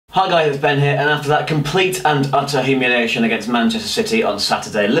Hi guys, it's Ben here, and after that complete and utter humiliation against Manchester City on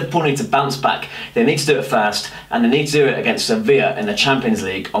Saturday, Liverpool need to bounce back. They need to do it fast, and they need to do it against Sevilla in the Champions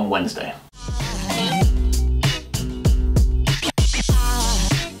League on Wednesday.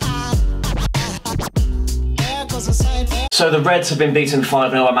 So the Reds have been beaten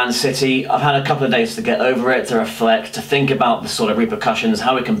 5-0 by Man City. I've had a couple of days to get over it, to reflect, to think about the sort of repercussions,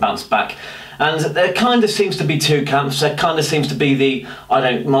 how we can bounce back. And there kind of seems to be two camps. There kind of seems to be the, I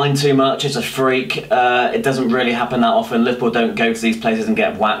don't mind too much, it's a freak, it doesn't really happen that often. Liverpool don't go to these places and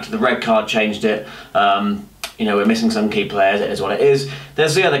get whacked. The red card changed it. You know, we're missing some key players, it is what it is.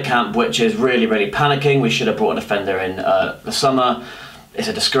 There's the other camp which is really, really panicking. We should have brought a defender in the summer. It's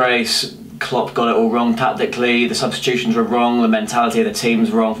a disgrace. Klopp got it all wrong tactically. The substitutions were wrong. The mentality of the team's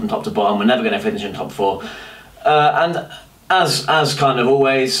wrong from top to bottom. We're never going to finish in top four. And as kind of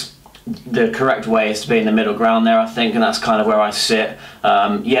always, the correct way is to be in the middle ground there, I think, and that's kind of where I sit.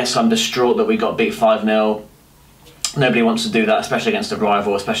 Yes, I'm distraught that we got beat 5-0. Nobody wants to do that, especially against a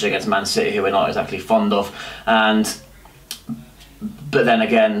rival, especially against Man City, who we're not exactly fond of. But then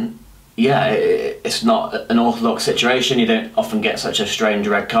again, yeah, it's not an orthodox situation. You don't often get such a strange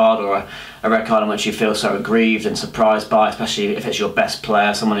red card, or a red card in which you feel so aggrieved and surprised by, especially if it's your best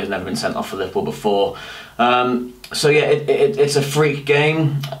player, someone who's never been sent off for Liverpool before. So yeah, it's a freak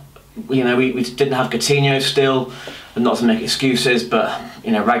game. You know, we didn't have Coutinho still, and not to make excuses, but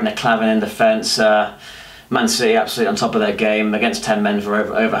you know, MacLeod in defence. Man City absolutely on top of their game against 10 men for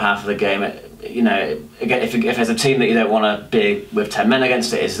over half of the game. You know, again, if there's a team that you don't want to be with 10 men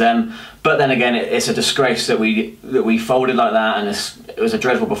against, it is them. But then again, it's a disgrace that we folded like that, and it was a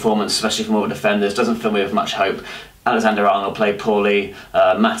dreadful performance, especially from all the defenders. Doesn't fill me with much hope. Alexander-Arnold played poorly.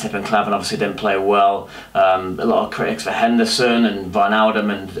 Matip and Klavan obviously didn't play well. A lot of critics for Henderson and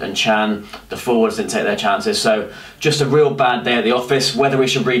Wijnaldum and Chan. The forwards didn't take their chances. So just a real bad day at the office. Whether we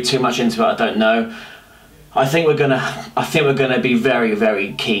should read too much into it, I don't know. I think we're gonna be very,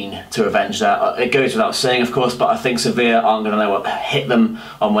 very keen to avenge that. It goes without saying, of course, but I think Sevilla aren't going to know what hit them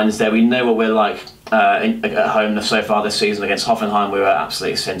on Wednesday. We know what we're like at home so far this season. Against Hoffenheim, we were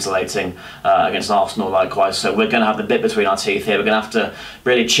absolutely scintillating. Against Arsenal, likewise. So we're going to have the bit between our teeth here. We're going to have to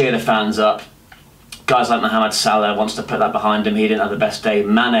really cheer the fans up. Guys like Mohamed Salah wants to put that behind him. He didn't have the best day.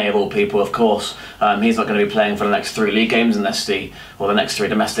 Mane, of all people, of course, he's not going to be playing for the next 3 league games or the next 3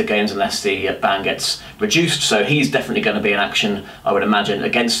 domestic games unless the ban gets reduced. So he's definitely going to be in action, I would imagine,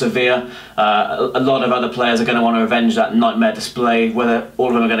 against Sevilla. A lot of other players are going to want to revenge that nightmare display. Whether all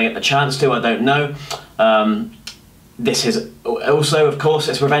of them are going to get the chance to, I don't know. This is also, of course,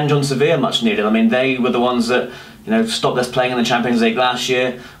 it's revenge on Sevilla, much needed. I mean, they were the ones that, you know, stopped us playing in the Champions League last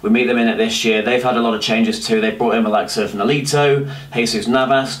year. We meet them in it this year. They've had a lot of changes too. They've brought in the likes of Nolito, Jesus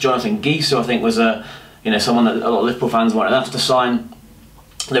Navas, Jonathan Gies, who I think was someone that a lot of Liverpool fans wanted us to sign.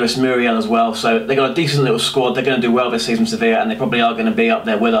 Lewis Muriel as well. So they got a decent little squad. They're going to do well this season, Sevilla, and they probably are going to be up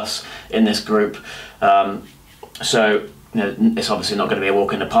there with us in this group. So you know, it's obviously not going to be a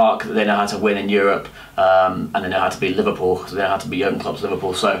walk in the park. They know how to win in Europe, and they know how to beat Liverpool. So they know how to beat Jurgen Klopp's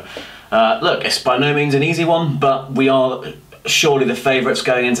Liverpool. So look, it's by no means an easy one, but we are surely the favourites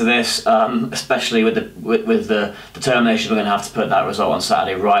going into this, especially with the determination we're going to have to put that result on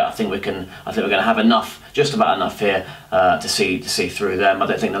Saturday right. I think we're going to have enough, just about enough here, to see through them. I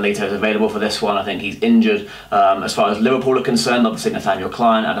don't think Nolito is available for this one. I think he's injured. As far as Liverpool are concerned, obviously Nathaniel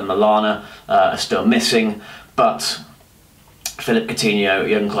Klein, Adam Lallana are still missing, but Philip Coutinho,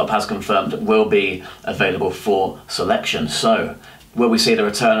 Jurgen Klopp has confirmed, will be available for selection. So, will we see the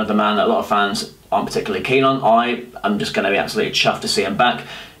return of the man that a lot of fans aren't particularly keen on? I'm just going to be absolutely chuffed to see him back.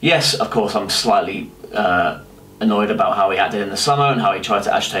 Yes, of course, I'm slightly annoyed about how he acted in the summer and how he tried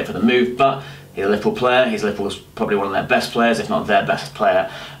to agitate for the move, but he's a Liverpool player. Liverpool's probably one of their best players, if not their best player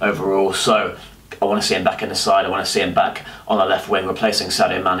overall. So I want to see him back in the side. I want to see him back on the left wing, replacing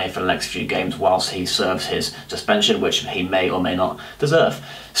Sadio Mane for the next few games whilst he serves his suspension, which he may or may not deserve.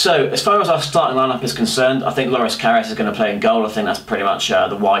 So, as far as our starting lineup is concerned, I think Loris Karius is going to play in goal. I think that's pretty much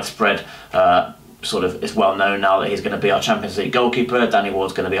the widespread sort of, it's well known now that he's going to be our Champions League goalkeeper. Danny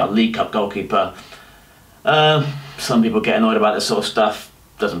Ward's going to be our League Cup goalkeeper. Some people get annoyed about this sort of stuff.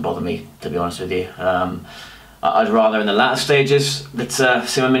 Doesn't bother me, to be honest with you. I'd rather in the latter stages that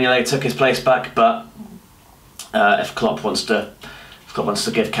Simon Mignolet took his place back, but if Klopp wants to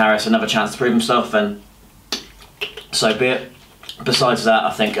give Karius another chance to prove himself, then so be it. Besides that,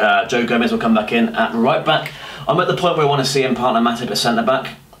 I think Joe Gomez will come back in at right back. I'm at the point where I want to see him partner Matip at centre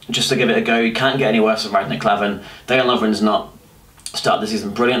back, just to give it a go. You can't get any worse than MacLeod. Dejan Lovren's not started the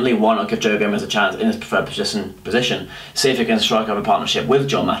season brilliantly. Why not give Joe Gomez a chance in his preferred position? See if he can strike up a partnership with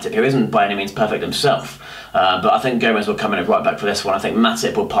John Matip, who isn't by any means perfect himself. But I think Gomez will come in at right back for this one. I think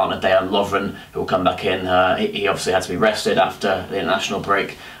Matip will partner Dejan Lovren, who will come back in. He obviously had to be rested after the international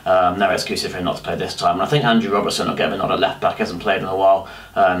break. No excuse for him not to play this time. And I think Andrew Robertson will get a nod at left back. Hasn't played in a while.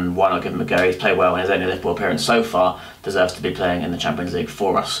 Why not give him a go? He's played well in his only Liverpool appearance so far. Deserves to be playing in the Champions League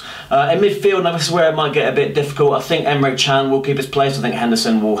for us. In midfield, now this is where it might get a bit difficult. I think Emre Can will keep his place. I think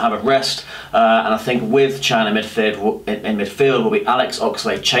Henderson will have a rest. And I think with Can in midfield will be Alex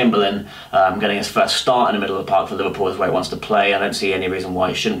Oxlade-Chamberlain getting his first start in the middle of the park for Liverpool, is where he wants to play. I don't see any reason why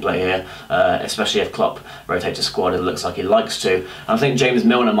he shouldn't play here, especially if Klopp rotates the squad. It looks like he likes to. And I think James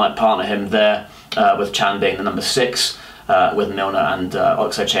Milner might partner him there, with Can being the number 6, with Milner and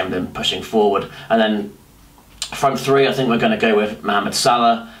Oxlade-Chamberlain pushing forward. And then front 3, I think we're going to go with Mohamed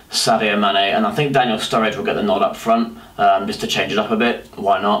Salah, Sadio Mane, and I think Daniel Sturridge will get the nod up front, just to change it up a bit.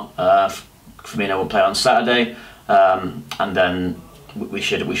 Why not? Firmino will play on Saturday, and then we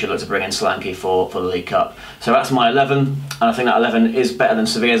should look to bring in Solanke for the League Cup. So that's my 11, and I think that 11 is better than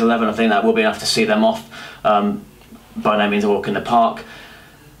Sevilla's 11. I think that will be enough to see them off. By no means a walk in the park.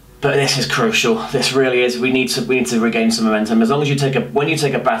 But this is crucial. This really is. We need to regain some momentum. As long as when you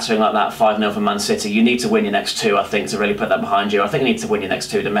take a battering like that 5-0 from Man City, you need to win your next 2. I think, to really put that behind you. I think you need to win your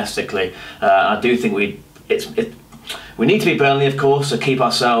next 2 domestically. I do think we need to be Burnley, of course, to keep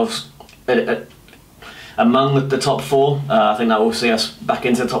ourselves among the top 4. I think that will see us back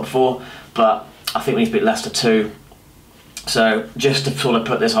into the top 4. But I think we need to beat Leicester too. So just to sort of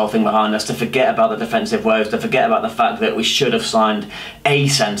put this whole thing behind us, to forget about the defensive woes, to forget about the fact that we should have signed a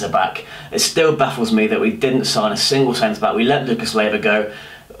centre-back. It still baffles me that we didn't sign a single centre-back. We let Lucas Leiva go.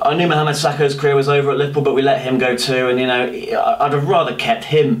 I knew Mohamed Sakho's career was over at Liverpool, but we let him go too, and you know, I'd have rather kept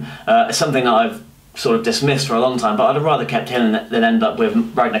him. It's something that I've sort of dismissed for a long time, but I'd have rather kept him than end up with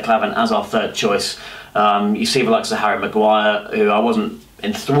Ragnar Klavan as our 3rd choice. You see the likes of Harry Maguire, who I wasn't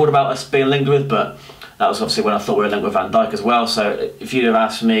enthralled about us being linked with, but that was obviously when I thought we were linked with Van Dijk as well. So if you'd have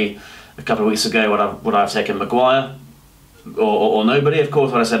asked me a couple of weeks ago would I have taken Maguire or nobody, of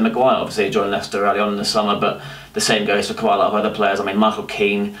course I'd have said Maguire. Obviously he joined Leicester early on in the summer, but the same goes for quite a lot of other players. I mean, Michael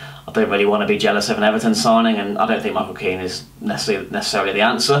Keane, I don't really want to be jealous of an Everton signing, and I don't think Michael Keane is necessarily the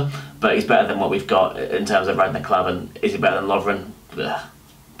answer, but he's better than what we've got in terms of Ragnar Klavan. Is he better than Lovren? Ugh,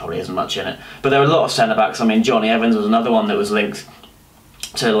 probably isn't much in it. But there are a lot of centre-backs. I mean, Johnny Evans was another one that was linked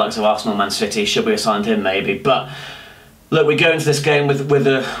to the likes of Arsenal, Man City. Should we have signed him? Maybe. But look, we go into this game with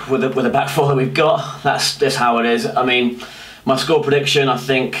a back 4 that we've got. That's how it is. I mean, my score prediction, I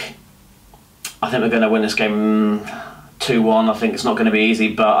think we're going to win this game 2-1. I think it's not going to be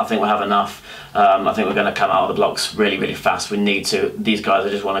easy, but I think we'll have enough. I think we're going to come out of the blocks really, really fast. We need to. These guys, I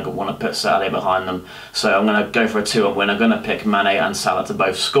just want to put Saturday behind them. So I'm going to go for a 2-1 win. I'm going to pick Mane and Salah to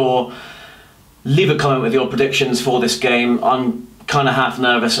both score. Leave a comment with your predictions for this game. I'm kind of half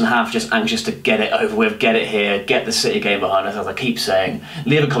nervous and half just anxious to get it over with, get it here, get the City game behind us, as I keep saying.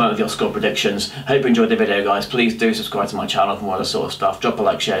 Leave a comment with your score predictions. Hope you enjoyed the video, guys. Please do subscribe to my channel for more of this sort of stuff. Drop a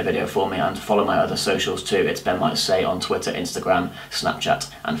like, share the video for me, and follow my other socials too. It's Ben Might Say on Twitter, Instagram,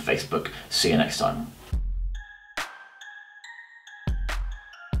 Snapchat and Facebook. See you next time.